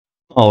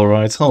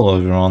Alright, hello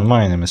everyone,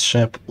 my name is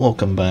Shep,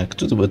 welcome back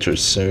to the Witcher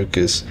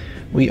Circus.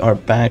 We are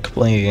back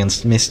playing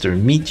against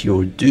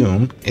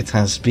MrMeetUrDoom. It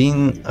has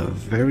been a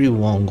very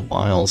long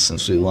while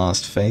since we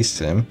last faced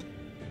him,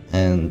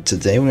 and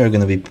today we are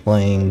going to be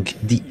playing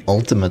the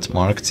Ultimate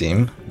Mark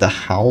team, the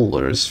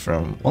Howlers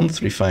from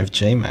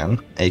 135J-Man,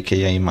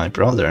 aka my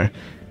brother,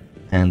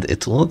 and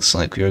it looks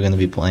like we are going to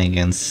be playing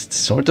against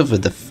sort of a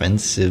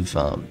defensive,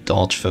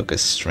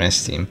 dodge-focused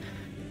stress team.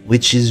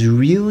 Which is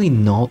really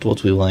not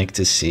what we like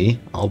to see,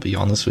 I'll be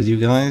honest with you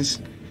guys.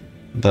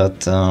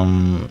 But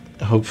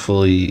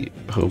hopefully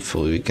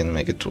we can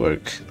make it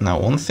work. Now,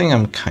 one thing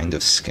I'm kind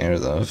of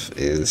scared of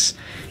is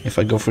if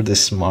I go for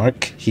this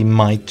Mark, he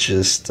might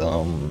just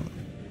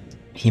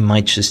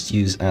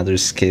use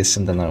Adder's Kiss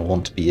and then I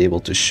won't be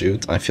able to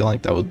shoot. I feel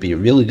like that would be a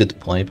really good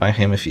play by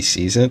him if he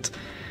sees it.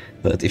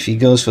 But if he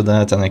goes for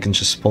that, then I can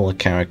just pull a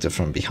character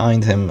from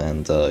behind him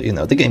and, you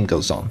know, the game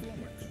goes on.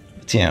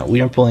 Yeah,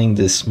 we are playing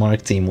this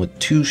Mark team with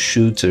two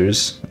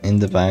shooters in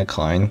the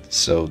backline,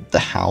 so the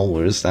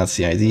Howlers, that's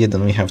the idea.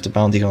 Then we have the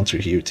Bounty Hunter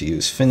here to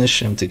use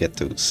Finish him to get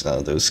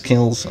those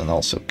kills, and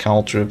also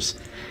Caltrips,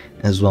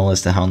 as well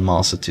as the Hound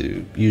Massa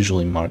to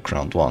usually mark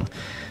round 1.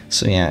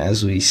 So yeah,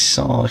 as we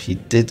saw, he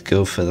did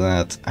go for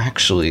that.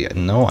 Actually,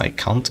 no, I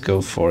can't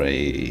go for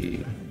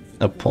a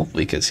pull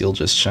because he'll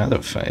just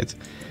Shadow Fade.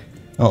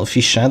 Well, if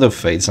he Shadow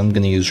Fades, I'm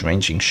gonna use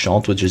Ranging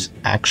Shot, which is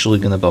actually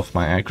gonna buff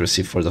my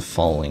accuracy for the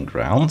following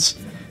rounds.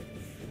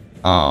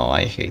 Oh,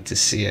 I hate to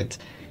see it.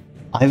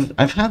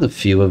 I've had a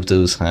few of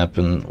those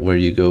happen where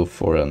you go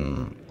for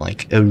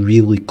like a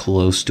really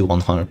close to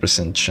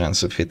 100%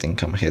 chance of hitting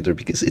come hitter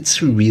because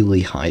it's a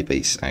really high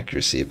base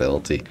accuracy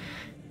ability.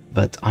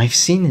 But I've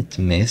seen it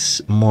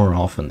miss more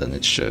often than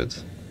it should.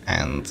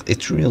 And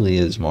it really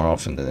is more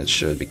often than it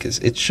should, because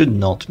it should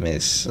not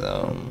miss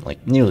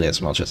like nearly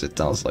as much as it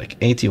does. Like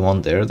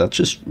 81 there, that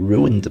just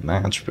ruined the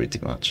match pretty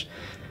much.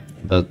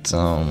 But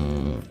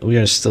we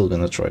are still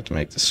gonna try to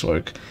make this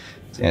work.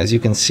 As you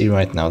can see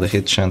right now, the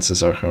hit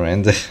chances are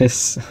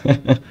horrendous.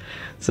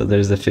 So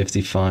there's the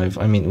 55.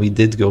 I mean, we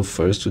did go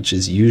first, which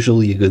is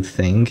usually a good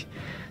thing,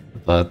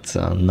 but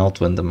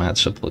not when the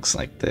matchup looks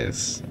like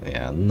this.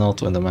 Yeah,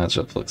 not when the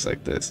matchup looks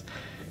like this.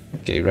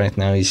 Okay, right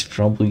now he's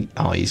probably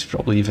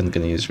even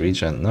gonna use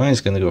regen. No,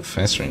 he's gonna go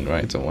festering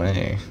right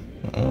away.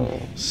 Oh,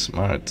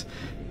 smart.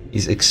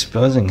 He's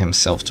exposing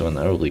himself to an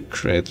early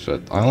crit,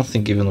 but I don't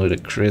think even with a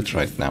crit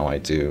right now I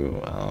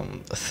do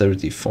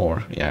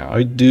 34. Yeah,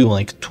 I do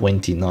like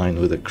 29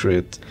 with a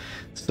crit,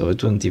 so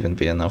it wouldn't even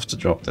be enough to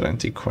drop that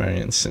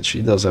Antiquarian since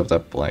she does have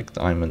that black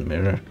diamond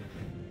mirror.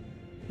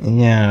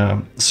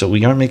 Yeah, so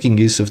we are making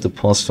use of the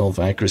plus 12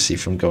 accuracy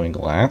from going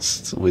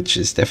last, which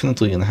is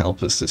definitely going to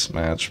help us this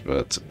match,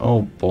 but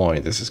oh boy,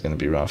 this is going to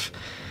be rough.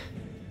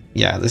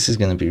 Yeah, this is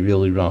going to be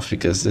really rough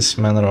because this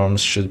Man-at-Arms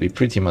should be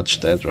pretty much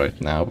dead right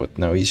now, but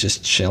no, he's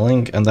just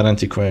chilling, and that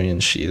Antiquarian,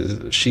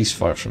 she's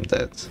far from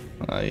dead.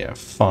 Yeah,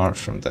 far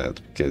from dead,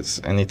 because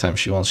anytime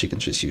she wants, she can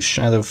just use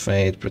Shadow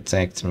Fade,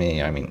 protect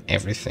me, I mean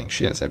everything,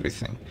 she has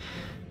everything.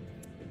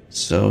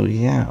 So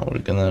yeah, we're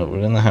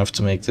gonna have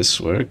to make this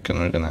work, and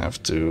we're gonna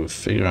have to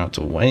figure out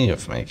a way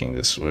of making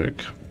this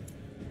work.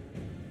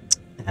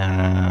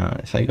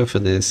 If I go for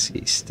this,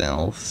 he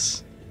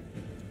stealths.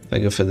 If I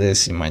go for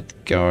this, he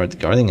might guard.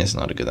 Guarding is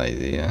not a good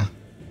idea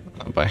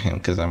by him,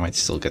 because I might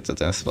still get the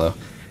death blow.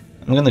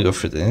 I'm gonna go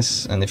for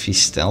this, and if he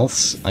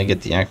stealths, I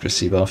get the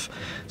accuracy buff.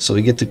 So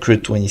we get the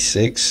crit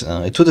 26.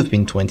 It would have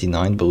been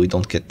 29, but we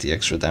don't get the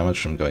extra damage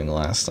from going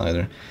last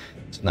either.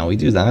 So now we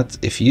do that.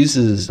 If he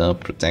uses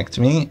Protect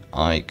Me,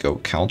 I go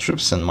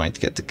Caltrips and might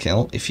get the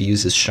kill. If he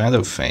uses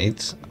Shadow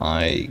Fade,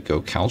 I go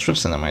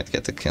Caltrips and I might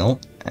get the kill.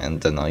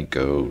 And then I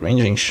go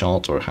Ranging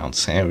Shot or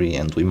Hound's Harry,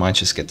 and we might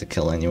just get the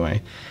kill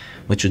anyway,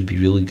 which would be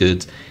really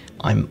good.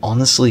 I'm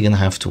honestly gonna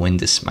have to win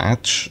this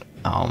match,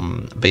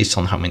 based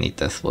on how many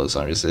death blows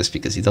I resist,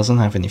 because he doesn't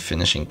have any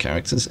finishing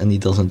characters and he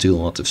doesn't do a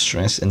lot of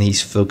stress, and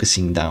he's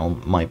focusing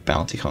down my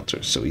Bounty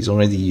Hunter, so he's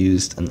already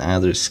used an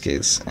Adder's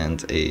Kiss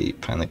and a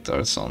Panic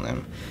Darts on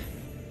him.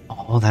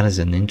 Oh, that is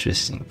an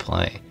interesting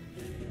play.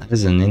 That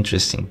is an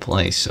interesting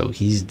play. So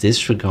he's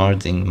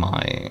disregarding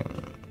my...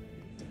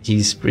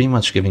 He's pretty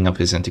much giving up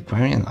his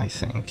Antiquarian, I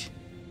think.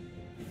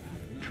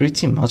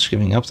 Pretty much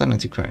giving up that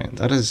Antiquarian.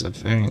 That is a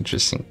very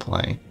interesting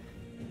play.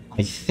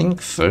 I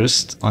think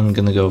first I'm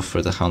gonna go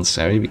for the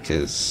Hansari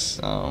because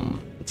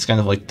it's kind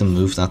of like the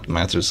move that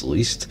matters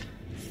least.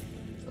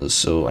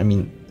 So, I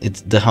mean,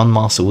 the Hound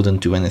Massa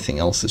wouldn't do anything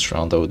else this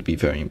round that would be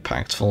very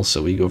impactful,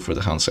 so we go for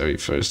the Hansari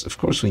first. Of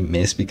course we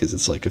miss because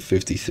it's like a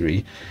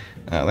 53.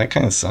 That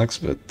kind of sucks,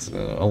 but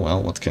oh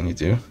well, what can you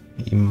do?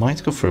 You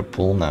might go for a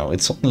pull now.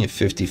 It's only a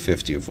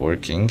 50-50 of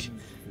working.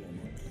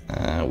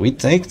 We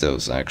take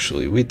those,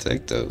 actually, we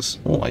take those.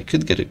 Oh, I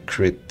could get a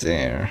crit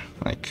there.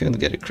 I could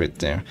get a crit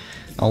there.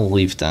 I'll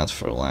leave that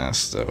for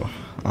last, though.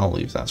 I'll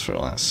leave that for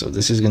last. So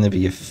this is going to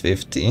be a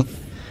 50.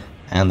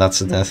 And that's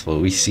a death blow.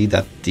 We see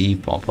that D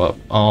pop up.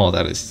 Oh,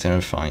 that is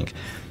terrifying.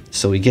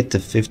 So we get the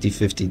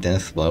 50-50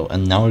 death blow,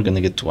 and now we're going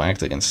to get to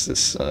act against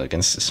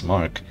this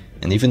Mark.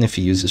 And even if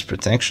he uses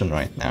protection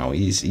right now,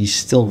 he's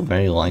still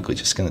very likely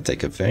just going to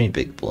take a very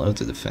big blow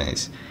to the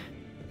face.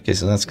 Okay,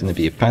 so that's going to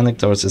be a panic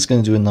dart. It's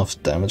going to do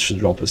enough damage to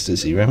drop us to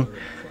 0.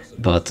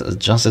 But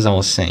just as I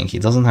was saying, he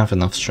doesn't have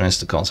enough stress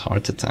to cause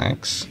heart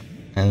attacks.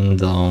 And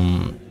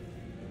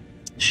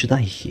should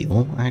I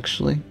heal,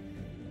 actually?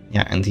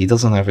 Yeah, and he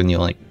doesn't have any,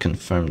 like,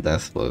 confirmed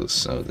death blows,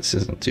 so this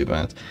isn't too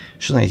bad.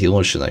 Should I heal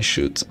or should I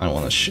shoot? I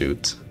want to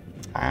shoot.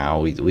 Ah,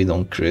 we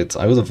don't crit.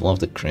 I would have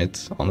loved a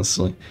crit,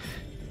 honestly.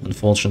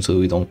 Unfortunately,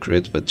 we don't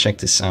crit, but check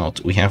this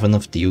out. We have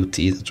enough DOT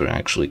that we're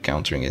actually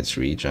countering its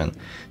regen.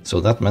 So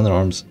that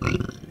man-at-arms...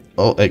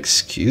 Oh,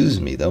 excuse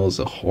me, that was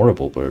a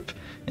horrible burp.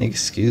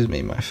 Excuse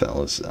me, my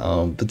fellas.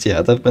 But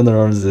yeah, that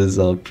man-at-arms is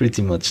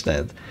pretty much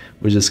dead.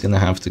 We're just gonna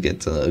have to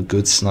get a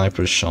good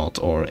sniper shot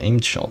or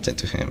aimed shot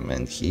into him,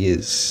 and he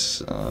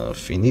is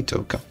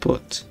finito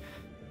kaput.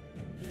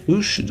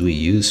 Who should we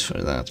use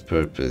for that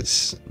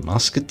purpose?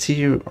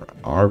 Musketeer or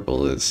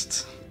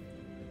Arbalist?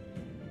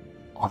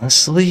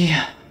 Honestly,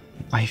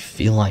 I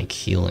feel like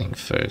healing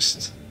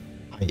first.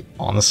 I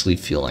honestly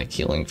feel like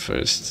healing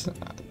first.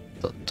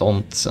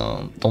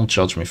 Don't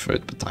judge me for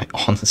it, but I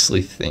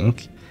honestly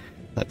think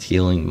that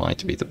healing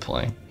might be the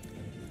play.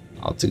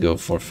 I'll have to go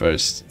for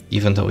first,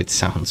 even though it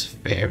sounds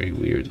very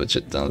weird, which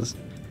it does.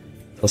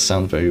 It does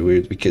sound very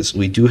weird because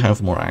we do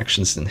have more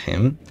actions than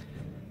him.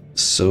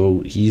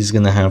 So he's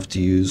gonna have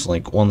to use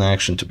like one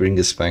action to bring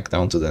us back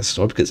down to that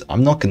store, because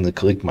I'm not gonna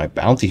click my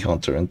bounty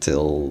hunter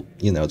until,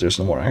 you know, there's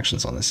no more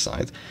actions on his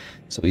side.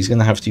 So he's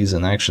gonna have to use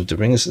an action to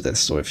bring us to that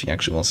store if he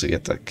actually wants to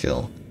get that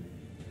kill.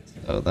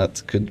 So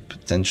that could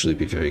potentially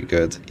be very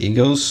good. He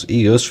goes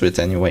for it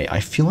anyway. I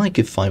feel like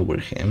if I were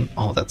him...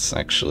 Oh, that's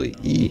actually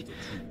E.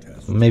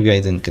 Maybe I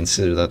didn't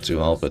consider that too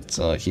well, but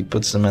he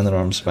puts the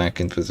man-at-arms back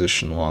in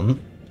position 1.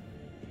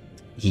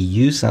 He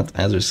used that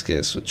Adder's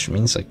Kiss, which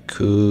means I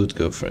could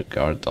go for a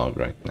guard dog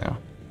right now.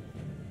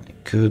 I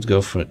could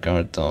go for a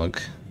guard dog.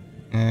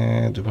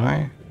 Do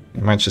I?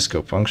 He might just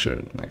go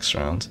puncture next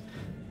round.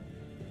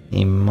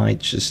 He might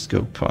just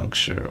go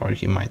puncture, or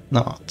he might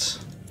not.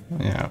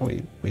 Yeah,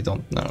 we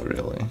don't know,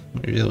 really.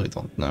 We really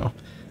don't know.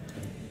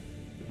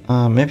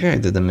 Maybe I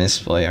did a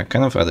misplay. I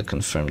kind of had a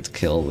confirmed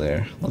kill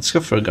there. Let's go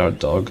for a guard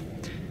dog.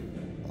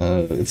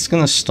 It's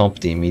gonna stop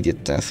the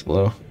immediate death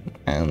blow,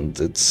 and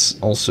it's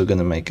also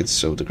gonna make it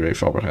so the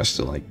grave robber has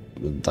to like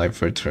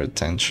divert her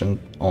attention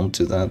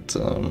onto that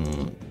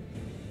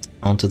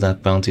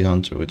bounty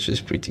hunter, which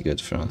is pretty good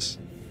for us.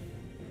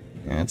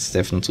 Yeah, it's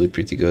definitely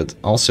pretty good.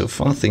 Also,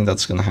 fun thing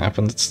that's gonna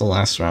happen, it's the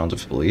last round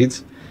of bleed.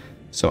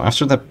 So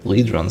after that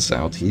bleed runs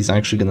out, he's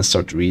actually gonna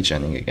start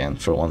regenning again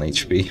for 1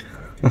 HP.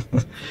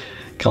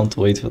 Can't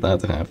wait for that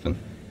to happen.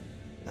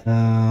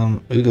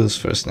 Who goes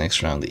first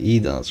next round? He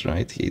does,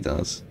 right? He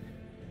does.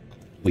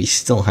 We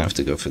still have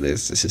to go for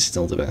this. This is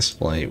still the best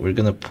play. We're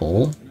gonna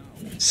pull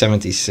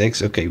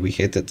 76. Okay, we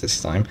hit it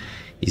this time.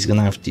 He's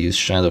gonna have to use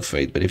Shadow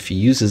Fade, but if he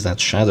uses that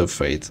Shadow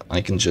Fade,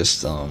 I can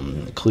just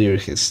clear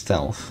his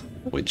stealth,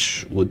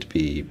 which would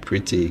be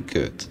pretty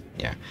good.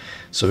 Yeah.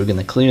 So we're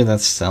gonna clear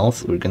that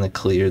stealth. We're gonna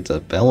clear the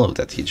bellow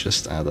that he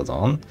just added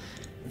on.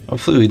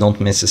 Hopefully we don't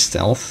miss a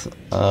stealth.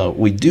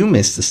 We do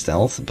miss the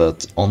stealth,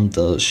 but on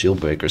the shield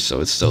breaker, so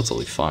it's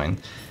totally fine.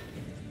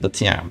 But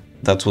yeah,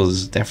 that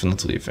was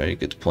definitely a very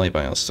good play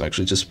by us to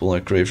actually just pull our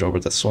grave robber.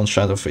 That's one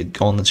Shadow Fade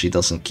gone, and she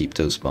doesn't keep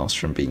those buffs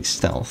from being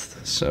stealth.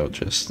 So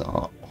just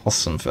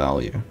awesome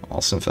value,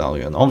 awesome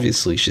value. And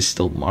obviously she's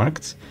still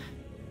marked.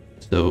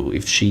 So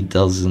if she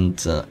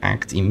doesn't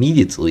act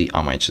immediately,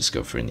 I might just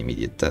go for an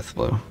immediate death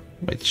blow,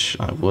 which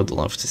I would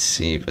love to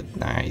see, but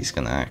nah, he's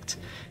gonna act.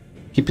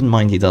 Keep in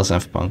mind he does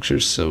have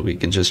punctures, so we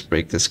can just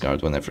break this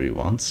guard whenever he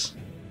wants.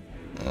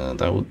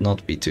 That would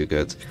not be too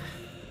good,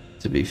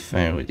 to be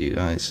fair with you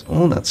guys.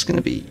 Oh, that's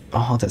gonna be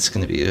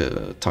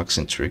a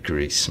Toxin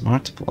Trickery.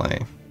 Smart play.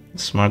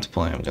 Smart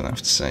play, I'm gonna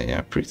have to say.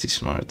 Yeah, pretty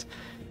smart.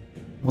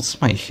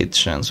 What's my hit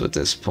chance with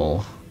this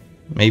pull?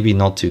 Maybe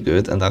not too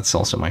good, and that's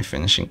also my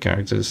finishing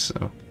character,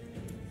 so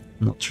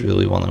not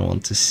really what I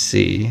want to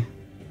see.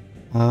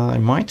 I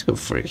might go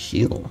for a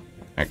heal,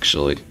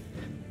 actually.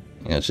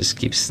 You know, just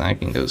keep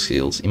stacking those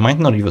heals. He might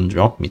not even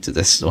drop me to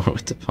this door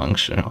with the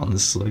puncture,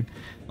 honestly.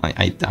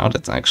 I doubt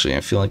it, actually.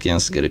 I feel like he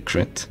has to get a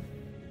crit.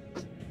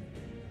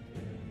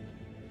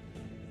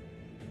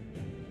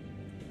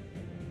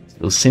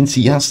 So since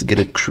he has to get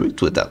a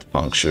crit with that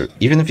puncture,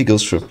 even if he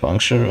goes for a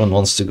puncture and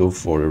wants to go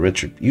for a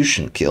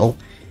retribution kill,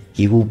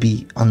 he will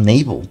be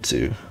unable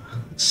to.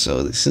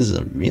 So this is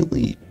a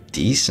really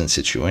decent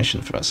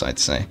situation for us, I'd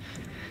say.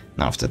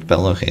 Now if that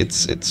bellow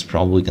hits, it's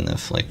probably gonna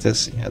afflict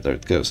us. Yeah, there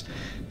it goes.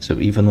 So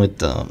even with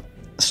the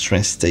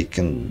stress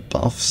taken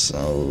buffs,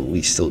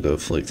 we still go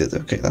afflicted.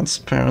 Okay, that's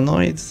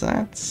paranoid.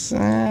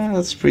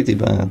 That's pretty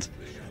bad.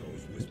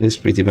 It's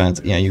pretty bad.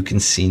 Yeah, you can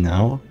see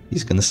now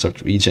he's gonna start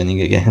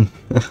regenning again.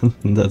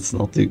 That's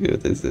not too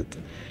good, is it?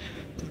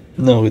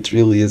 No, it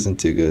really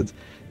isn't too good.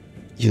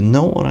 You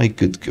know what I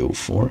could go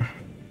for?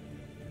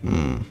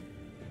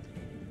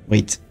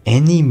 Wait,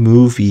 any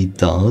move he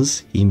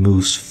does, he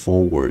moves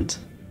forward.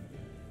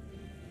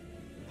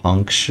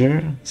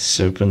 Puncture,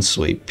 Serpent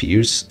Sway,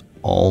 Pierce.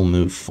 all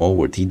move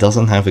forward. He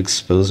doesn't have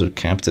expose or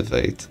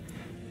captivate.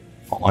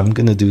 Oh, I'm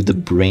gonna do the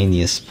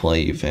brainiest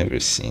play you've ever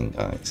seen,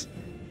 guys.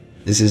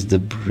 This is the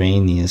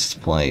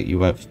brainiest play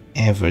you have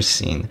ever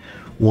seen.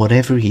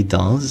 Whatever he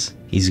does,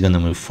 he's gonna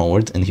move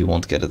forward and he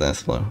won't get a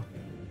death blow.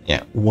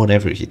 Yeah,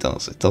 whatever he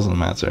does, it doesn't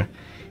matter.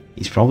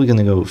 He's probably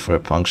gonna go for a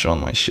puncture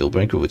on my shield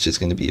breaker, which is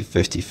gonna be a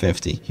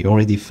 50-50. He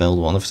already failed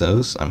one of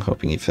those. I'm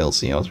hoping he fails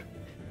the other.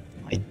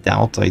 I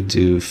doubt I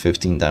do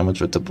 15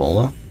 damage with the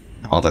bola.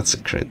 Oh, that's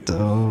a crit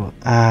though.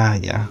 Ah,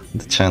 yeah,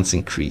 the chance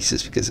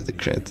increases because of the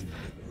crit.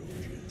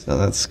 So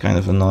that's kind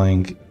of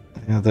annoying.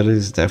 Yeah, that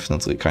is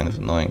definitely kind of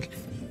annoying.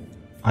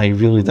 I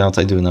really doubt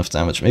I do enough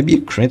damage. Maybe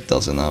a crit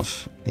does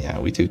enough. Yeah,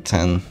 we do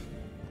 10.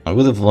 I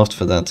would have loved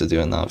for that to do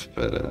enough,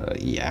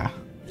 but yeah.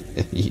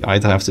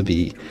 I'd have to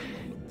be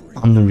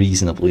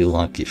unreasonably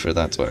lucky for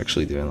that to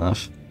actually do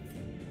enough.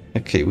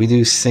 Okay, we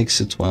do 6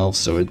 to 12,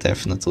 so we're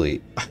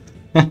definitely...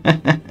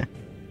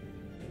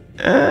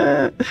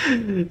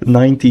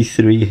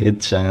 93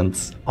 hit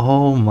chance.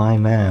 Oh my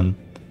man.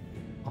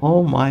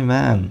 Oh my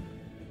man.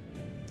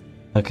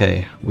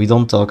 Okay, we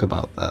don't talk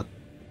about that.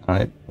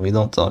 Alright, we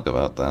don't talk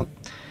about that.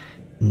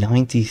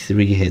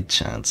 93 hit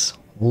chance.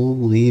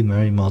 Holy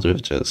Mary Mother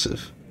of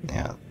Joseph.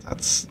 Yeah,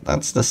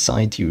 that's the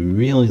side you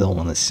really don't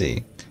want to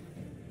see.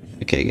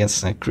 Okay,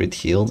 gets that crit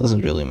heal,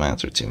 doesn't really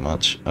matter too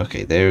much.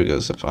 Okay, there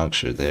goes the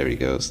puncture, there he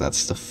goes.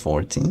 That's the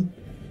 40.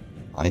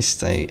 I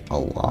stay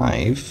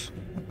alive,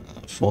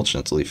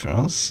 fortunately for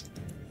us.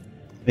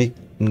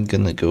 I'm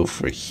gonna go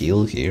for a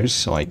heal here,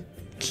 so I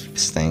keep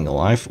staying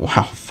alive.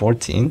 Wow,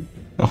 14.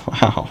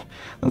 Wow,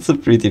 that's a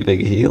pretty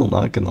big heal,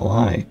 not gonna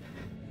lie.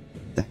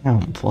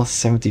 Damn, plus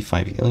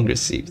 75 healing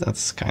received,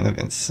 that's kind of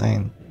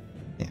insane.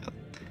 Yeah,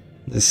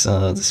 this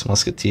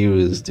musketeer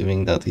is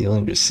doing that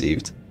healing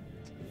received.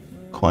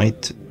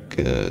 Quite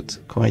good,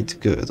 quite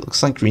good.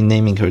 Looks like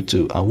renaming her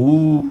to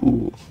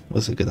Awoo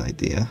was a good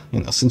idea.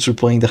 You know, since we're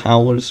playing the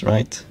Howlers,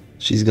 right?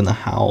 She's gonna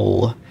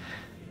howl.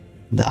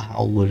 The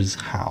Howlers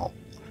howl.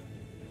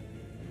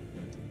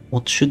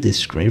 What should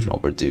this grave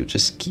robber do?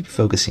 Just keep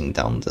focusing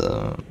down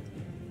the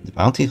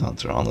bounty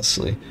hunter,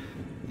 honestly.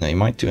 Now, he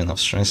might do enough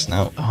stress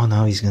now. Oh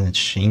no, he's gonna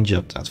change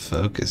up that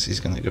focus. He's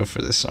gonna go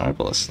for this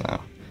arbalist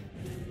now.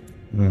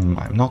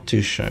 I'm not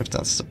too sure if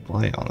that's the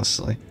play,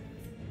 honestly.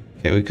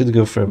 Okay, we could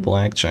go for a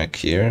blackjack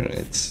here.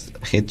 It's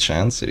a hit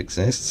chance, it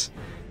exists.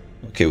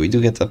 Okay, we do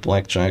get that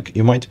blackjack.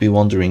 You might be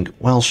wondering,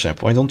 well,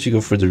 Shep, why don't you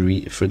go for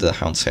the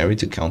Hound's Harry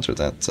to counter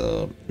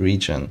that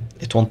regen?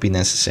 It won't be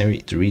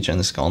necessary. The regen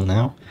is gone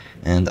now,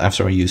 and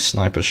after I use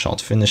sniper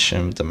shot finish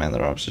him, the mana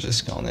orbs are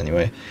just gone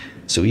anyway.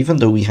 So even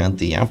though we had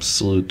the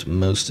absolute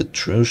most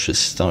atrocious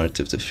start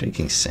of the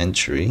freaking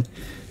century,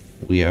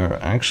 we are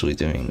actually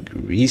doing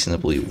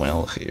reasonably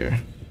well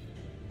here.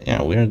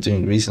 Yeah, we are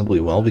doing reasonably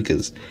well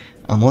because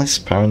unless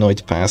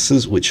Paranoid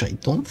passes, which I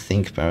don't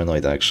think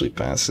Paranoid actually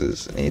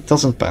passes. It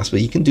doesn't pass,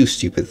 but you can do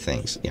stupid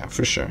things. Yeah,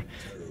 for sure.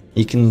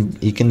 You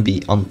can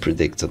be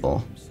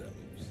unpredictable.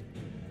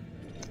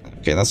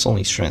 Okay, that's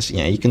only stress.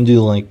 Yeah, you can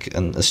do like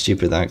a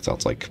stupid act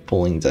out, like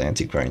pulling the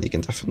Antiquarian. You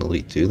can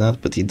definitely do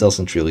that, but he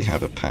doesn't really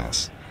have a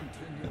pass.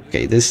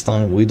 Okay, this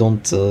time we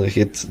don't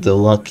hit the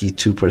lucky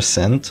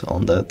 2%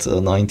 on that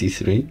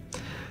 93.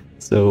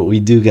 So we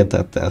do get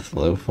that death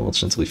blow,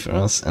 fortunately for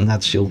us, and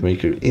that shield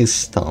breaker is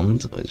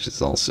stunned, which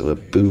is also a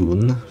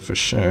boon, for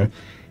sure.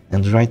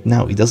 And right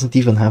now, he doesn't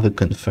even have a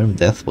confirmed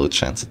death blow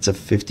chance, it's a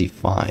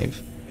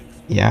 55.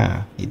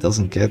 Yeah, he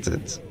doesn't get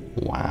it.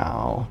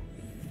 Wow.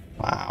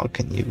 Wow,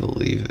 can you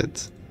believe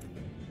it?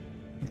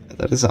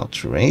 That is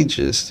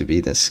outrageous to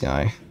be this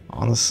guy.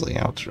 Honestly,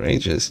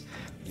 outrageous.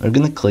 We're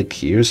gonna click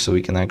here so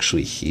we can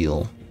actually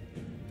heal.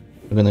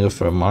 We're gonna go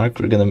for a mark,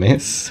 we're gonna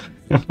miss.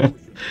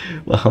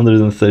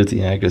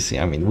 130 accuracy.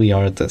 I mean, we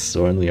are at that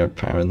store and we are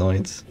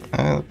paranoid.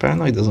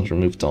 Paranoid doesn't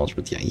remove dodge,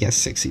 but yeah, he has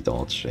 60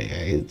 dodge. Yeah,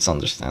 it's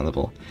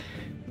understandable.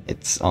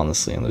 It's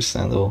honestly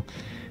understandable.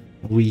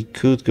 We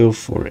could go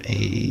for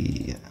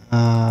a...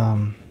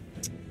 damn,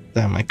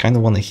 I kind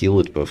of want to heal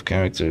with both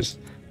characters.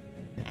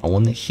 I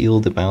want to heal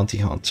the bounty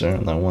hunter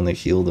and I want to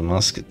heal the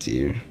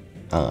musketeer.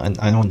 And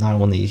I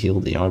want to heal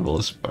the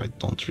arbalist, but I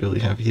don't really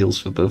have heals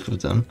for both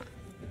of them.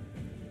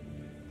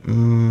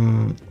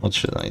 What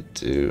should I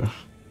do?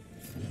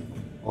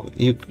 Well,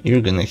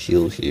 you're gonna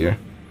heal here,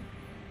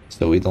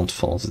 so we don't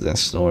fall to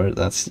Death's Door.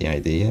 That's the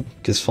idea,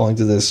 because falling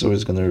to Death's Door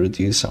is gonna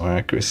reduce our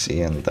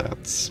accuracy, and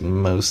that's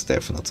most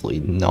definitely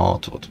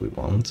not what we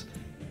want.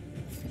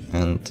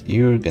 And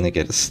you're gonna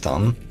get a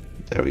stun.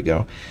 There we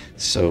go.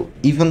 So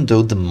even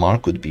though the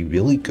mark would be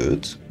really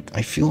good,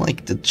 I feel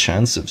like the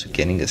chance of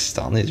getting a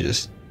stun is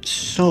just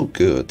so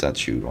good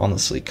that you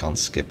honestly can't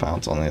skip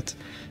out on it.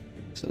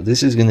 So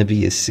this is going to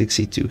be a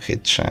 62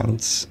 hit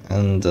chance,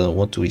 and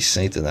what do we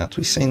say to that?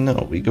 We say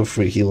no, we go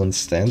for a heal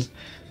instead,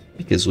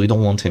 because we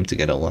don't want him to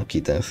get a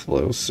lucky death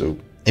blow, so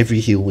every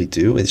heal we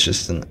do is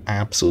just an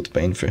absolute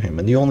pain for him,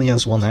 and he only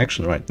has one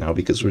action right now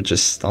because we're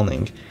just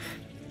stunning.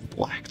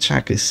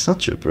 Blackjack is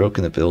such a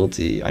broken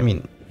ability. I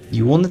mean,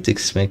 you wouldn't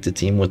expect a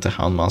team with the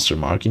Houndmaster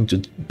marking to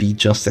be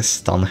just as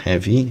stun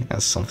heavy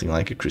as something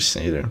like a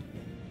Crusader.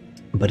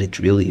 but it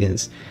really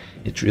is.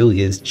 It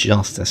really is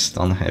just as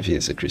stun heavy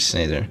as a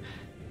Crusader.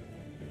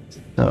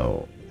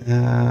 So,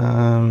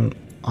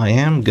 I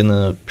am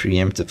gonna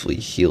preemptively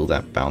heal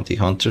that Bounty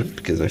Hunter,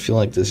 because I feel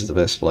like this is the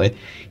best play.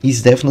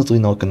 He's definitely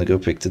not gonna go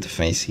pick to the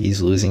face,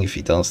 he's losing if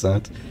he does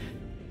that.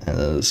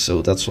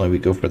 So that's why we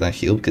go for that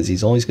heal, because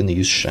he's always gonna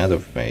use Shadow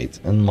Fade,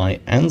 and my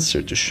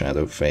answer to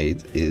Shadow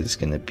Fade is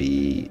gonna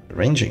be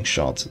Ranging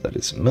Shot. That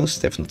is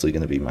most definitely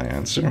gonna be my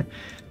answer,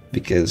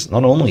 because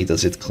not only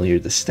does it clear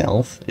the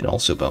stealth, it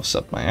also buffs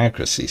up my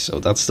accuracy. So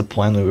that's the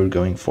plan we were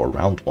going for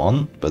round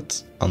 1,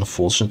 but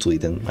unfortunately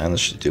didn't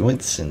manage to do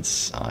it,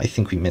 since I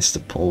think we missed the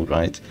pull,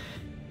 right?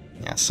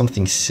 Yeah,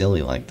 something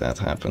silly like that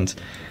happened.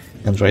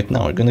 And right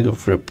now we're gonna go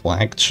for a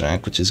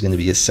blackjack, which is gonna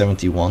be a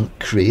 71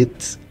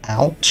 crit.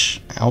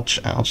 Ouch, ouch,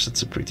 ouch,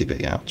 that's a pretty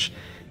big ouch.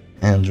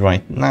 And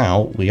right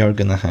now we are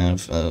gonna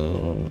have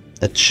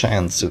a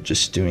chance of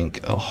just doing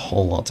a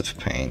whole lot of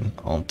pain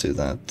onto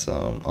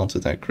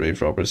that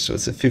grave robber. So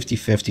it's a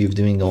 50-50 of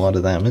doing a lot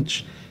of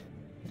damage.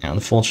 And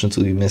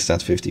unfortunately we missed that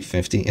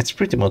 50-50. It's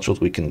pretty much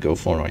what we can go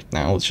for right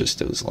now. It's just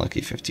those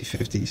lucky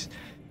 50-50s.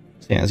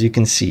 So yeah, as you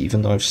can see,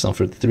 even though I've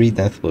suffered 3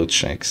 death blow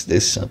checks,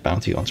 this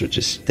Bounty Hunter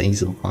just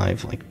stays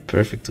alive, like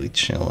perfectly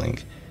chilling.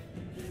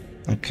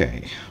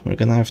 Okay, we're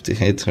gonna have to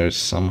hit her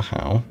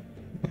somehow.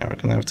 Yeah, we're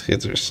gonna have to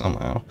hit her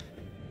somehow.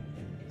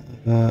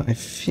 I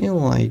feel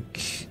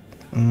like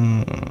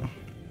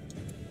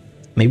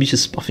maybe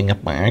just buffing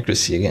up my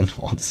accuracy again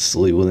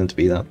honestly wouldn't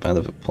be that bad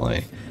of a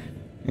play.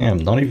 Yeah, I'm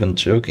not even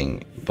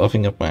joking.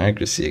 Buffing up my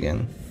accuracy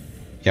again.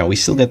 Yeah, we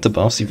still get the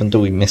buffs even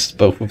though we missed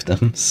both of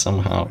them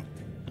somehow.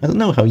 I don't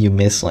know how you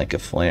miss like a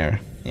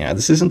flare. Yeah,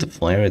 this isn't a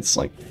flare, it's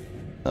like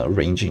a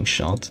ranging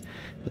shot.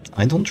 But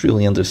I don't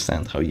really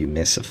understand how you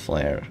miss a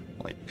flare.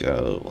 Like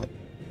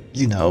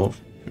you know,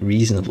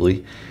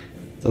 reasonably.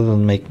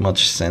 Doesn't make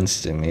much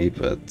sense to me,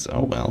 but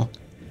oh well.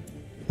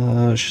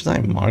 Should I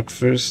mark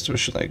first or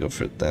should I go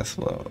for death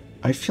blow?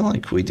 I feel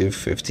like we do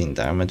 15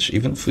 damage,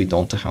 even if we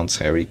don't, the Hound's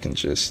Harry can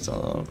just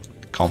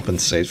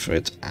compensate for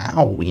it.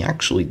 Ow, we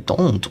actually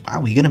don't.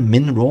 Wow, we get a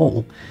min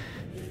roll.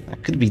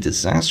 That could be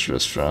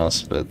disastrous for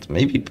us, but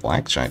maybe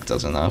blackjack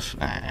does enough.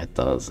 Ah, it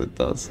does, it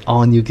does.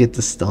 Oh, and you get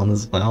the stun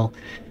as well.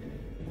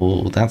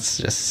 Oh, that's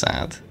just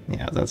sad.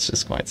 Yeah, that's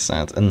just quite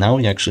sad. And now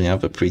we actually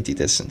have a pretty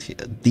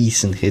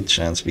decent hit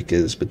chance,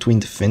 because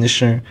between the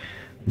finisher,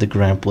 the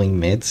grappling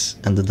mids,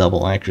 and the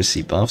double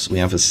accuracy buffs, we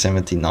have a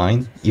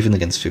 79, even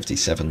against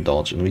 57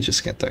 dodge, and we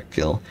just get that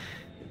kill.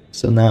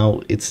 So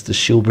now it's the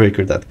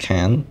Shieldbreaker that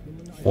can,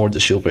 or the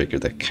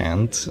Shieldbreaker that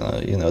can't,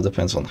 you know,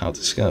 depends on how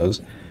this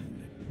goes.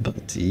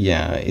 But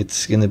yeah,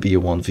 it's gonna be a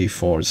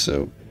 1v4,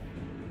 so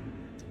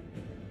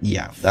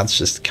yeah, that's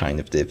just kind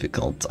of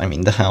difficult. I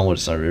mean, the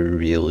Howlers are a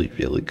really,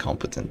 really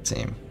competent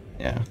team.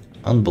 Yeah,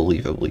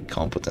 unbelievably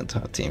competent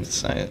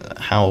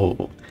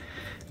how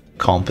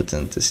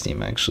competent this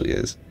team actually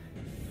is.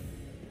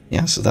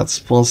 Yeah, so that's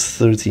plus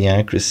 30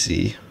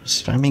 accuracy.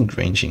 Spamming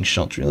ranging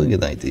shot, really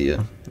good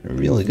idea.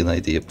 Really good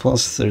idea.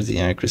 Plus 30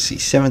 accuracy,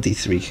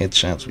 73 hit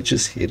chance. We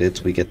just hit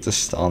it, we get the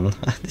stun.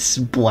 This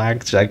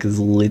blackjack is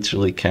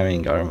literally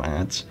carrying our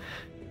match.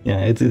 Yeah,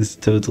 it is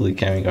totally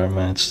carrying our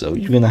match, so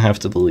you're gonna have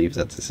to believe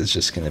that this is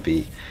just gonna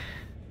be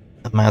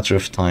a matter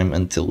of time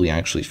until we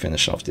actually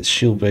finish off this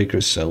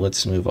Shieldbreaker, so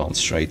let's move on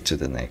straight to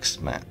the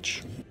next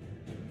match.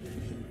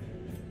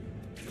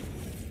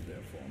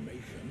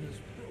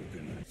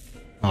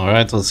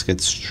 Alright, let's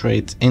get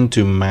straight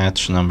into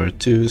match number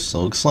 2.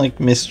 So looks like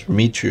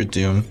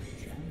MrMeetUrDoom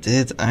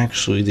did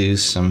actually do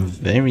some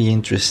very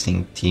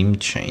interesting team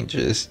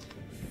changes.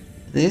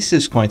 This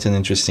is quite an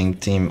interesting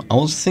team. I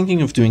was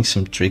thinking of doing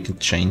some trick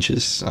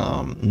changes,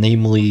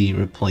 namely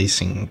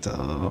replacing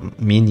the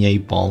Minier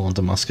ball on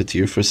the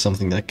Musketeer for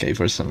something that gave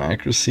her some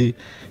accuracy.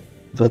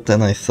 But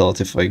then I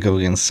thought if I go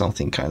against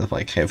something kind of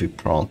like heavy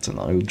prot, then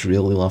I would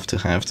really love to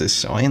have this,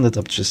 so I ended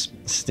up just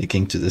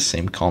sticking to the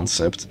same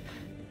concept.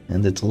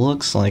 And it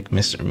looks like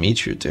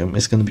MrMeetUrDoom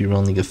is going to be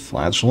running a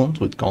Flagellant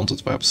with Gauntlet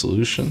of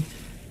Absolution.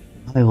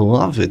 I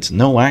love it.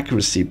 No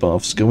accuracy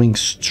buffs, going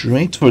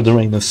straight for the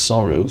Rain of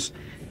Sorrows.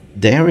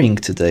 Daring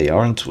today,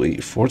 aren't we?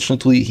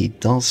 Fortunately, he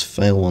does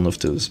fail one of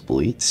those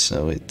bleeds,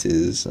 so it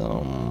is,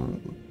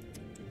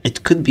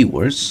 it could be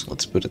worse,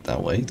 let's put it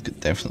that way. It could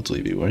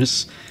definitely be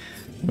worse.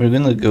 We're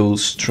gonna go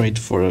straight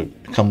for a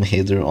come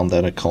hither on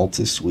that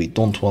Occultist. We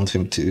don't want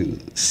him to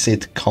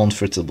sit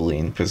comfortably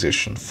in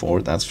position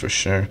 4, that's for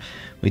sure.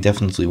 We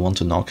definitely want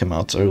to knock him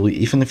out early,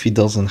 even if he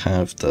doesn't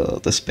have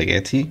the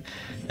spaghetti,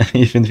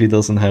 even if he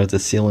doesn't have the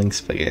ceiling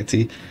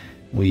spaghetti.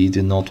 We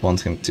do not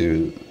want him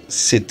to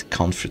sit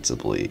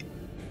comfortably.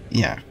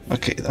 Yeah,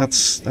 okay,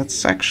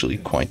 that's actually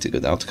quite a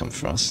good outcome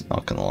for us,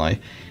 not gonna lie.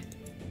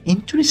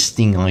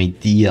 Interesting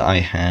idea I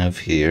have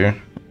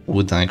here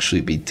would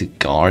actually be to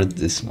guard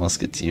this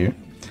Musketeer,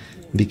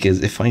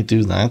 because if I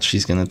do that,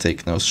 she's gonna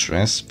take no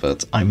stress,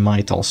 but I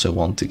might also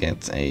want to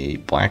get a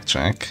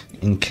blackjack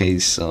in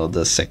case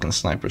the second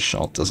sniper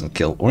shot doesn't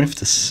kill, or if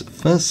the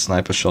first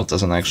sniper shot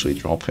doesn't actually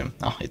drop him.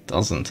 Oh, it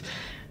doesn't.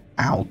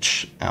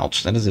 ouch,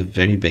 ouch. That is a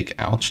very big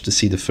ouch to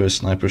see the first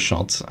sniper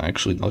shot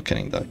actually not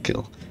getting that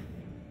kill.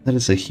 That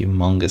is a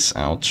humongous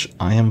ouch.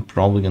 I am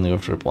probably gonna go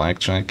for a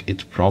blackjack.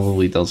 It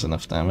probably does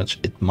enough damage.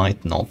 It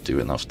might not do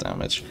enough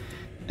damage.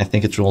 I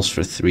think it rolls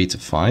for 3 to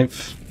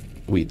 5.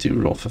 We do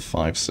roll for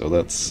 5, so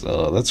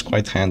that's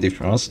quite handy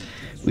for us.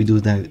 We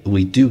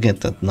do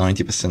get that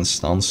 90%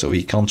 stun, so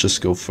he can't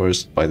just go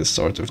first by the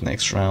start of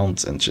next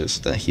round and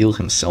just heal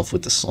himself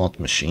with the slot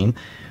machine,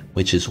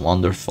 which is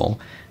wonderful.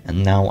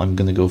 And now I'm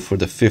gonna go for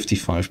the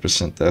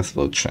 55% death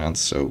blow chance,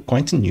 so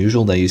quite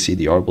unusual that you see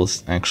the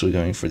Arbalist actually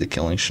going for the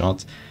killing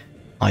shot.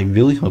 I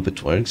really hope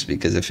it works,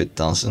 because if it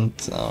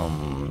doesn't,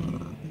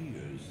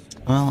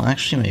 well,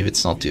 actually maybe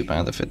it's not too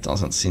bad if it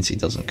doesn't, since he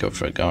doesn't go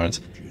for a guard.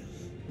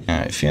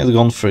 If he had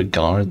gone for a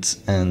guard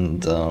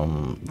and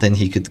then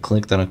he could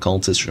click that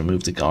occultist,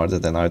 remove the guard,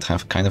 then I would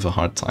have kind of a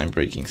hard time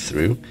breaking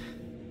through.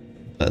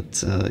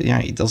 But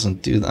yeah, he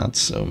doesn't do that,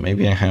 so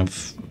maybe I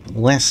have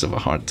less of a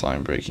hard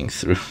time breaking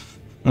through.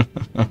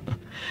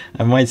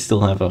 I might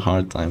still have a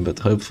hard time, but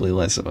hopefully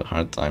less of a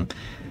hard time.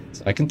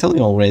 So I can tell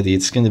you already,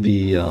 it's going to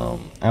be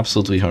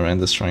absolutely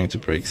horrendous trying to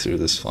break through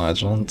this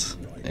flagellant.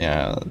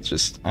 Yeah,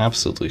 just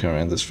absolutely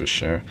horrendous for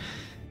sure.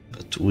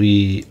 But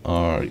we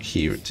are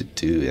here to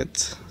do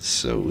it,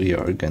 so we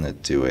are gonna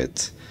do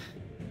it.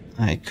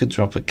 I could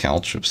drop a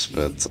Caltrips,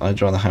 but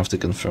I'd rather have to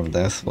confirm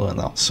death blow, and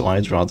also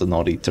I'd rather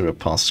not eat a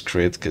Riposte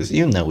crit, because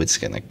you know it's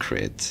gonna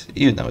crit.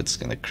 You know it's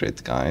gonna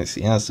crit, guys.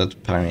 He has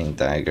that parrying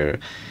dagger.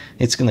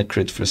 It's gonna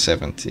crit for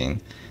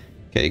 17.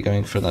 Okay,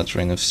 going for that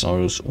Rain of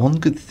Sorrows. One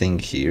good thing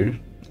here,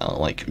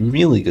 like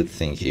really good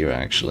thing here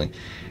actually,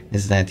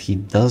 is that he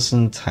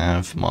doesn't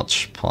have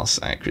much plus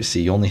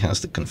accuracy. He only has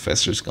the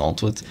Confessor's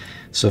Gauntlet,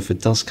 so if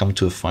it does come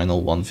to a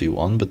final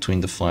 1v1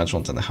 between the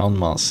Flagellant and the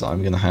Houndmaster,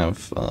 I'm gonna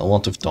have a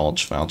lot of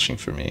dodge vouching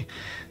for me.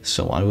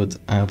 So I would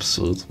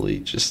absolutely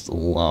just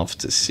love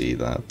to see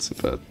that,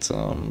 but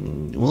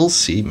we'll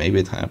see. Maybe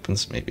it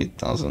happens, maybe it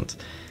doesn't.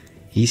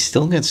 He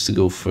still gets to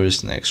go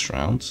first next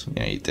round.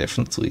 Yeah, he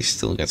definitely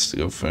still gets to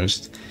go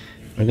first.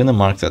 We're gonna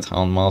mark that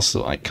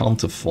Houndmaster. I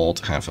can't afford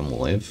to have him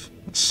live.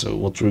 So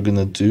what we're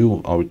gonna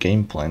do, our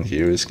game plan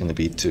here is gonna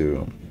be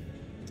to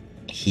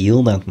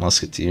heal that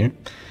Musketeer,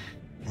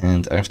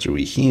 and after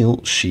we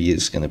heal, she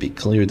is gonna be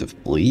cleared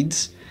of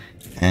bleeds,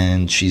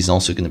 and she's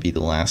also gonna be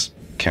the last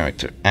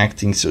character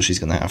acting, so she's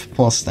gonna have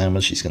plus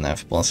damage, she's gonna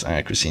have plus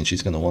accuracy, and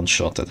she's gonna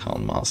one-shot that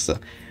Houndmaster.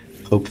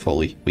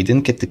 Hopefully. We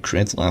didn't get the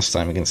crit last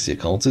time against the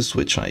Occultist,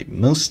 which I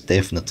most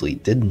definitely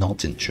did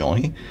not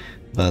enjoy.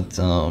 But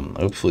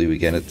hopefully we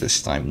get it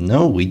this time.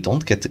 No, we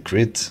don't get the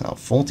crit.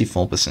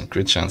 44%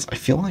 crit chance. I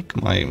feel like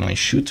my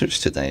shooters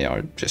today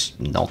are just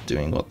not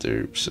doing what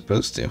they're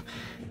supposed to.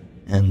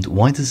 And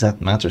why does that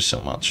matter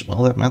so much?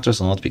 Well, that matters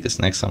a lot because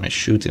next time I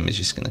shoot him, he's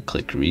just gonna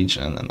click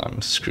regen and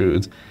I'm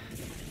screwed.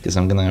 Because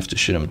I'm gonna have to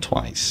shoot him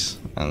twice.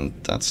 And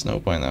that's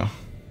no bueno.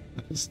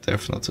 That is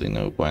definitely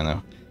no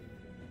bueno.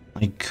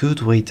 I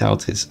could wait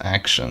out his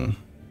action,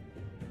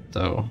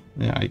 though.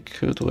 Yeah, I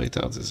could wait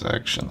out his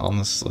action,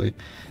 honestly.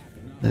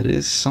 That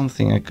is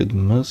something I could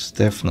most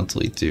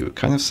definitely do.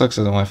 Kind of sucks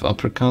I don't have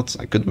uppercuts.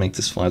 I could make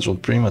this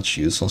Flagellant pretty much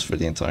useless for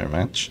the entire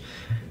match.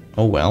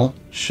 Oh well,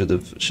 should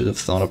have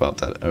thought about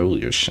that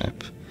earlier,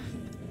 Shep.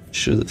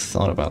 Should have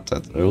thought about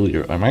that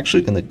earlier. I'm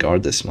actually gonna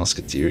guard this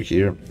Musketeer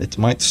here. It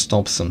might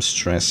stop some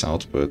stress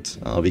output,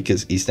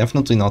 because he's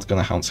definitely not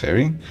gonna Hound's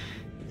Harry.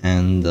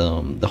 And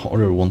the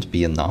horror won't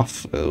be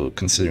enough,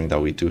 considering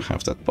that we do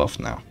have that buff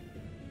now.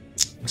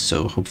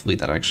 So hopefully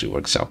that actually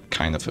works out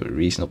kind of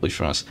reasonably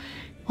for us.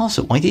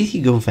 Also, why did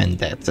he go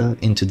Vendetta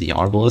into the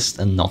Arbalist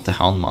and not the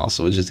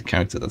Houndmaster, which is the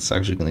character that's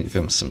actually going to give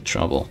him some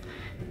trouble?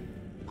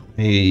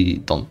 I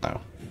don't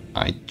know.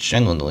 I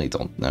genuinely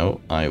don't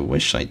know. I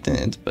wish I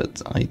did,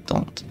 but I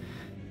don't.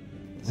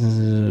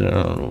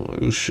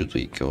 Who should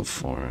we go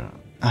for?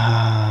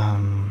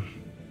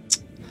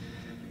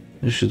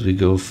 Who should we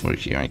go for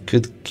here? I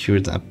could cure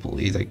that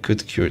bleed, I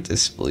could cure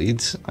this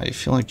bleed. I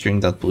feel like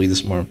curing that bleed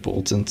is more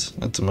important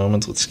at the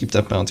moment. Let's keep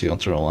that bounty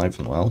hunter alive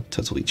and well,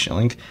 totally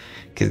chilling.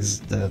 Because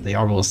the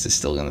Arbalist is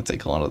still going to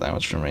take a lot of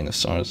damage from Rain of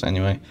Stars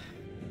anyway.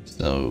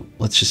 So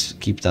let's just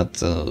keep that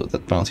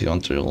that bounty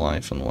hunter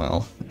alive and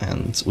well.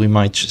 And we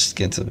might just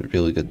get a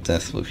really good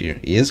death blow here.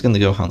 He is going to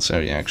go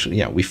Hansari actually.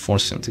 Yeah, we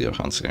force him to go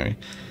Hansari.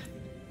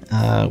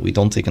 We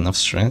don't take enough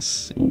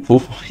stress.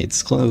 Ooh,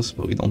 it's close,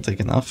 but we don't take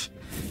enough.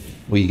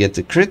 We get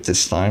the crit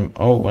this time.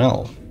 Oh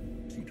well.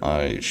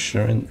 I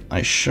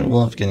sure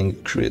love getting a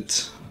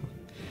crit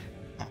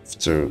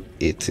after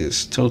it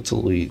is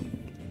totally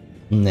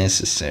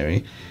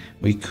necessary.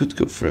 We could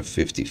go for a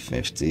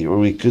 50-50, or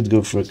we could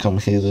go for a come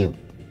hither.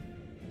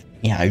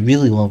 Yeah, I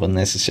really love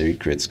unnecessary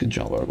crits. Good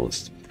job,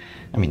 Arbalist.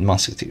 I mean,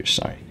 Musketeer,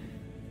 sorry.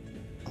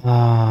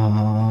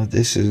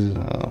 This is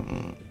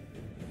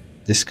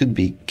this could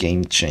be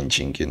game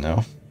changing, you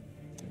know.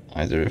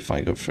 Either if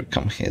I go for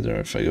come hither or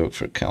if I go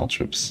for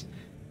Caltrips.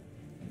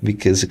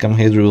 Because the come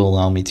hither will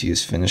allow me to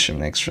use finish him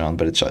next round,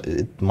 but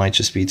it might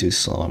just be too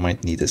slow. I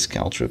might need his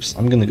Caltrips.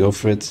 I'm gonna go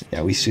for it.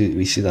 Yeah, we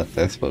see that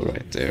death blow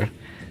right there.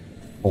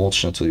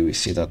 Unfortunately, we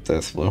see that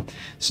death blow.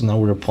 So now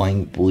we're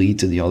applying bleed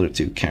to the other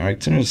two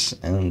characters,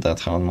 and that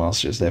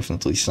Houndmaster is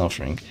definitely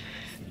suffering.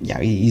 Yeah,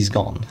 he's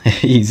gone.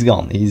 He's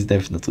gone. He's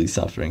definitely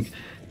suffering.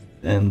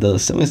 And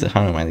so is the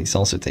Harriman. He's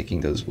also taking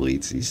those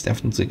bleeds. He's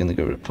definitely going to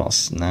go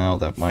riposte. Now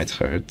that might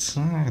hurt.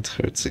 It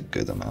hurts a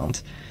good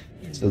amount.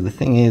 So the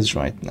thing is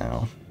right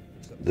now,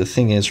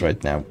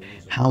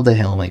 how the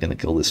hell am I going to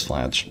kill this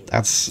Flash?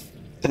 That's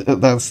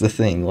the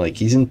thing. Like,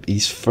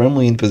 he's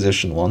firmly in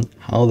position 1.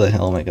 How the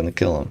hell am I going to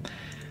kill him?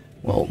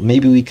 Well,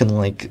 maybe we can,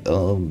 like,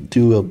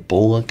 do a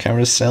Bola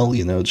carousel,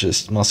 you know,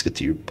 just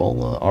Musketeer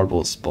Bola,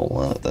 Arbalest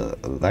Bola,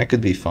 that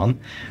could be fun.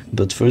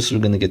 But first we're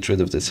gonna get rid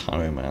of this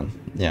Harriman.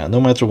 Yeah, no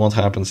matter what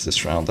happens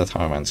this round, that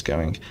Harriman's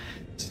going.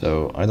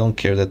 So I don't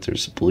care that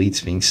there's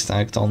bleeds being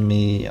stacked on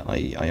me,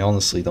 I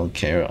honestly don't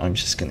care, I'm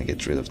just gonna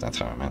get rid of that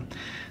Harriman.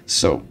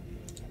 So,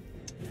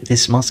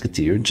 this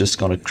Musketeer just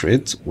got a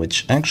crit,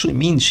 which actually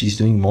means she's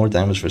doing more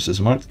damage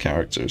versus marked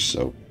characters,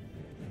 so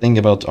thing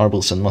about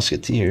Arbalest and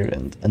Musketeer,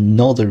 and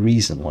another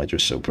reason why they're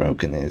so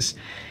broken, is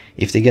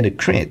if they get a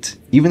crit,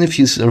 even if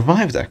you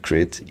survive that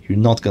crit, you're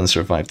not going to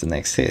survive the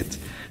next hit.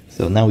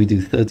 So now we do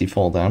 30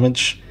 fall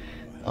damage,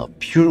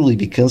 purely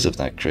because of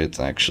that crit,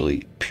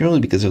 actually.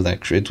 Purely because of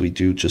that crit, we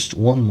do just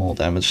 1 more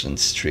damage than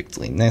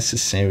strictly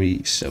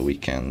necessary, so we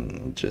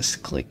can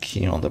just click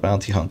here on the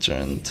Bounty Hunter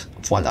and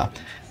voila,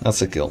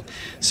 that's a kill.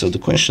 So the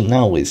question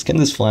now is, can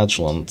this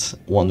Flagellant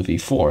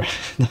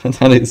 1v4?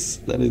 that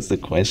is the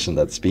question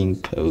that's being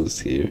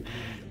posed here.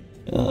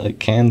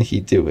 Can he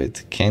do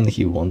it? Can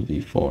he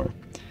 1v4?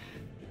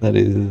 That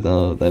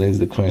is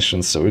the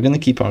question. So we're gonna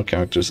keep our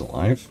characters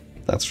alive,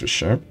 that's for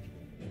sure.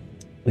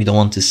 We don't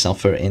want to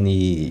suffer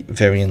any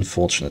very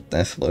unfortunate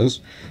death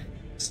blows,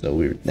 so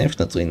we're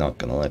definitely not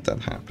gonna let that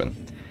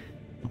happen.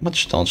 How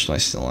much dodge do I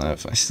still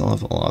have? I still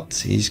have a lot.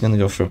 He's gonna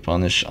go for a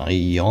punish.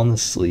 I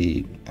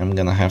honestly am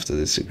gonna have to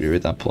disagree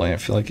with that play. I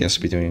feel like he has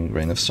to be doing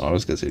Rain of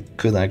Sorrows because it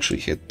could actually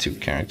hit 2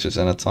 characters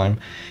at a time.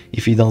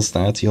 If he does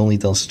that, he only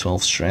does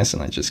 12 stress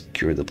and I just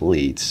cure the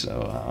bleed.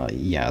 So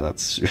yeah,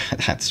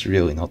 that's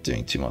really not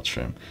doing too much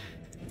for him.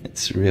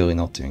 It's really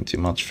not doing too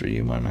much for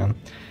you, my man.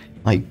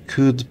 I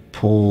could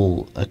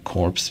pull a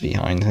corpse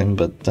behind him,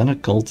 but then a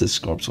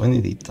cultist corpse, when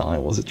did he die?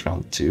 Was it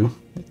round 2?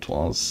 It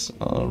was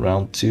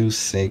round 2,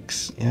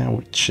 6. Yeah,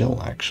 we're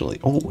chill actually.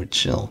 Oh, we're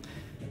chill.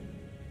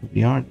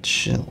 We are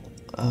chill.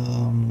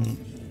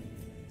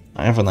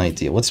 I have an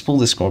idea. Let's pull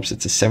this corpse.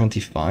 It's a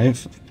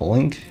 75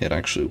 pulling. It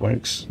actually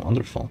works.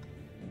 Wonderful.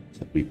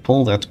 So we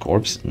pull that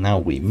corpse. Now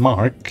we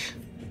mark.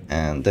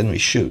 And then we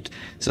shoot.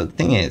 So the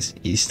thing is,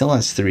 he still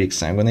has 3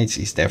 exsanguinates.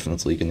 He's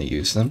definitely going to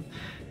use them.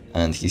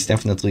 And he's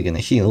definitely going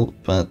to heal,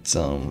 but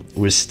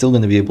we're still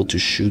going to be able to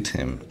shoot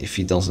him if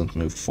he doesn't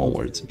move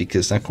forward,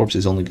 because that corpse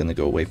is only going to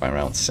go away by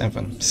round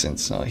 7,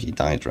 since he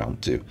died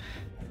round 2.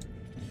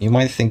 You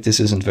might think this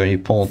isn't very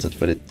important,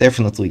 but it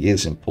definitely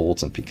is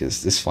important,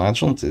 because this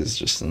Flagellant is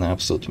just an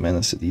absolute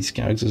menace to these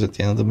characters at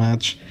the end of the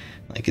match.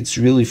 Like, it's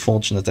really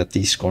fortunate that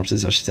these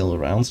corpses are still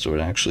around, so we're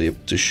actually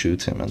able to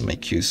shoot him and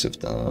make use of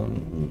the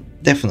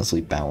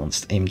definitely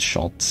balanced aimed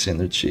shot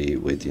synergy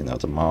with, you know,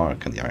 the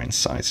mark and the iron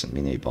sights and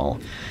mini ball.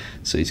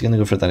 So he's gonna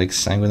go for that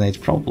exsanguinate,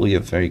 probably a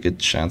very good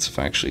chance of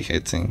actually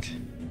hitting.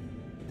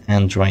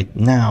 And right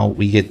now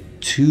we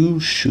get 2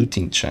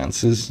 shooting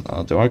chances.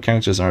 Though our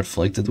characters are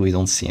afflicted, we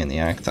don't see any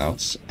act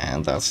outs,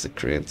 and that's the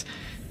crit.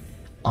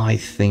 I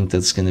think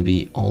that's gonna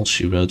be all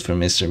she wrote for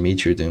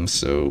MrMeetUrDoom.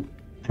 So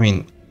I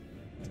mean,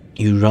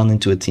 you run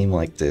into a team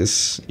like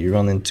this, you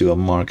run into a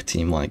mark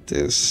team like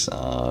this,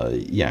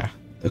 yeah,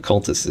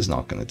 Occultist is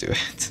not going to do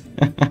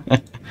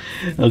it.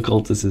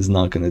 Occultist is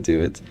not going to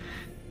do it.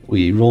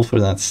 We roll for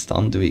that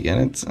stun, do we get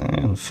it?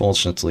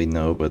 Unfortunately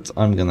no, but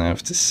I'm going to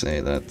have to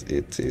say that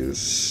it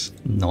is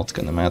not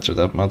going to matter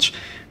that much.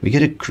 We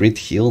get a crit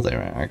heal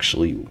there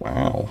actually,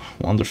 wow,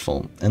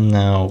 wonderful. And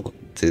now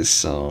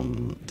this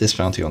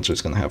Bounty Hunter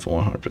is going to have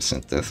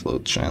 100% death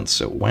load chance,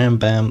 so wham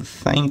bam,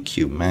 thank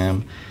you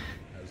ma'am.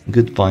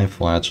 Goodbye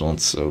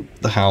Flagellant. So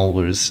the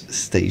Howlers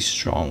stay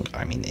strong.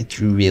 I mean, it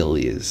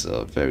really is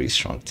a very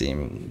strong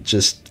team.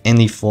 Just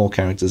any 4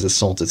 characters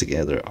assaulted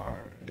together are,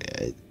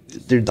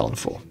 they're done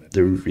for.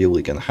 They're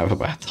really gonna have a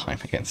bad time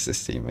against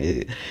this team.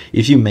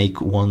 If you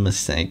make one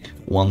mistake,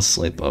 one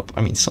slip up,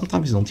 I mean,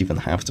 sometimes you don't even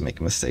have to make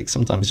a mistake.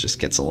 Sometimes it just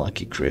gets a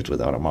lucky crit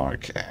without a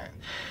mark.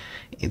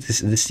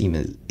 This team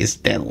is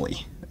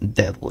deadly.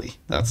 Deadly.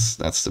 That's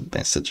the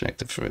best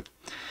adjective for it.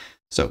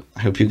 So I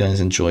hope you guys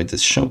enjoyed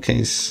this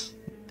showcase.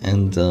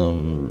 And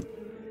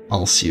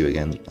I'll see you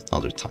again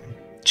another time.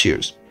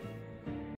 Cheers.